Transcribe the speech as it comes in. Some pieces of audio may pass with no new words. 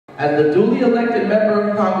As the duly elected member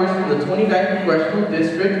of Congress from the 29th Congressional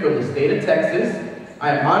District from the state of Texas,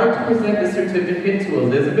 I am honored to present this certificate to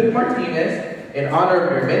Elizabeth Martinez in honor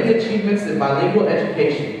of your many achievements in bilingual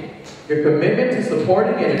education. Your commitment to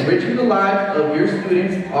supporting and enriching the lives of your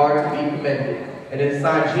students are to be commended. And it is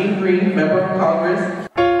signed Jean Green, Member of Congress.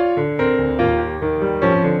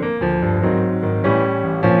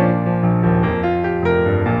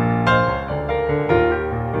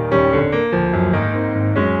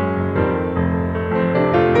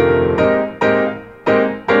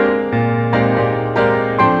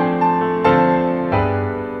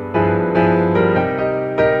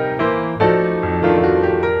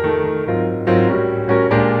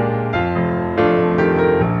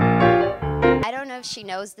 She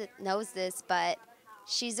knows this, but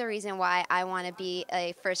she's the reason why I want to be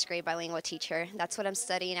a first grade bilingual teacher. That's what I'm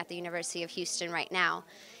studying at the University of Houston right now.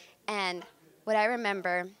 And what I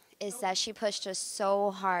remember is that she pushed us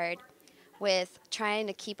so hard with trying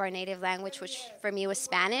to keep our native language, which for me was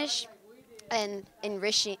Spanish, and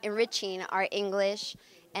enriching our English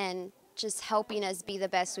and just helping us be the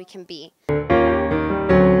best we can be.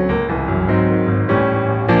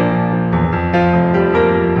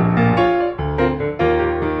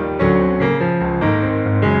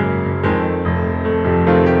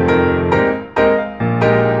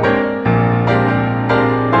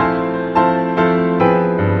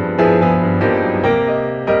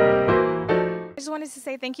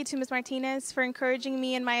 Thank you to Ms. Martinez for encouraging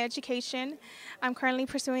me in my education. I'm currently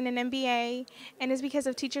pursuing an MBA, and it's because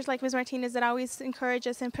of teachers like Ms. Martinez that always encourage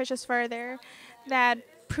us and push us further, that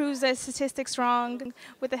proves that statistics wrong,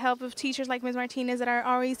 with the help of teachers like Ms. Martinez that are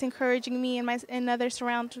always encouraging me and others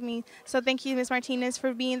surround me. So thank you, Ms. Martinez,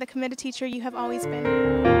 for being the committed teacher you have always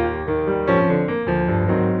been.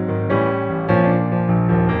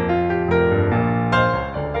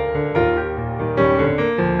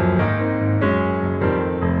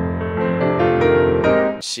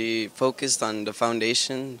 She focused on the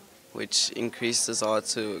foundation, which increased us all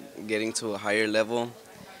to getting to a higher level.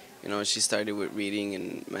 You know, she started with reading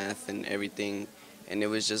and math and everything, and it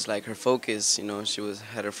was just like her focus. You know, she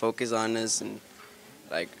had her focus on us, and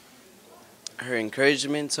like her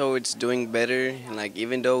encouragement towards doing better. And like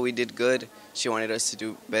even though we did good, she wanted us to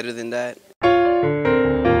do better than that.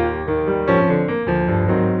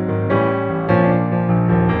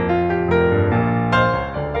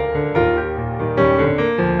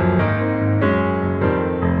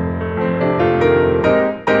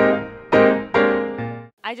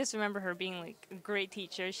 I just remember her being like a great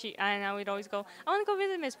teacher. And I would always go, I want to go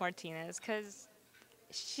visit Miss Martinez, because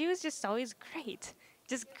she was just always great,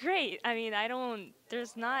 just great. I mean, there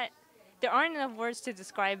aren't enough words to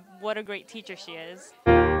describe what a great teacher she is.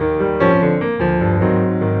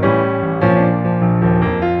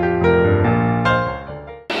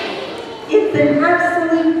 It's an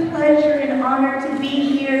absolute pleasure and honor to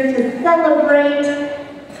be here to celebrate.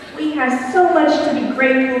 We have so much to be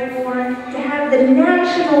grateful for, to have the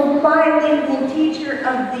National Bilingual Teacher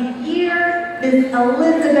of the Year, Ms.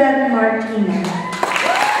 Elizabeth Martinez.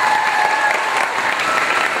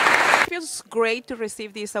 It feels great to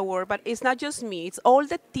receive this award, but it's not just me, it's all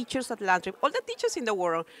the teachers at Lantrip, all the teachers in the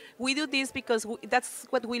world. We do this because that's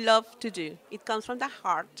what we love to do. It comes from the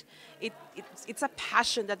heart. It's a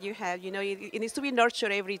passion that you have, you know, it needs to be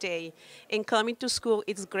nurtured every day. And coming to school,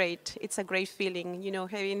 it's great. It's a great feeling, you know,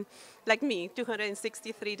 having, like me,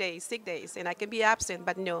 263 days, sick days, and I can be absent,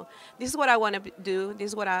 but no, this is what I want to do,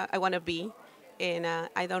 this is what I want to be, and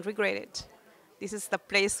I don't regret it. This is the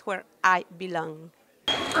place where I belong.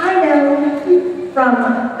 I know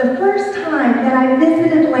from the first time that I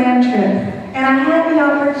visited Lantrip, and I had the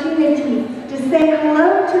opportunity to say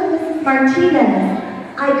hello to Mrs. Martinez,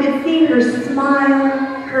 I could see her smile,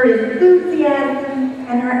 her enthusiasm,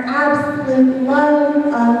 and her absolute love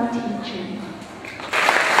of teaching.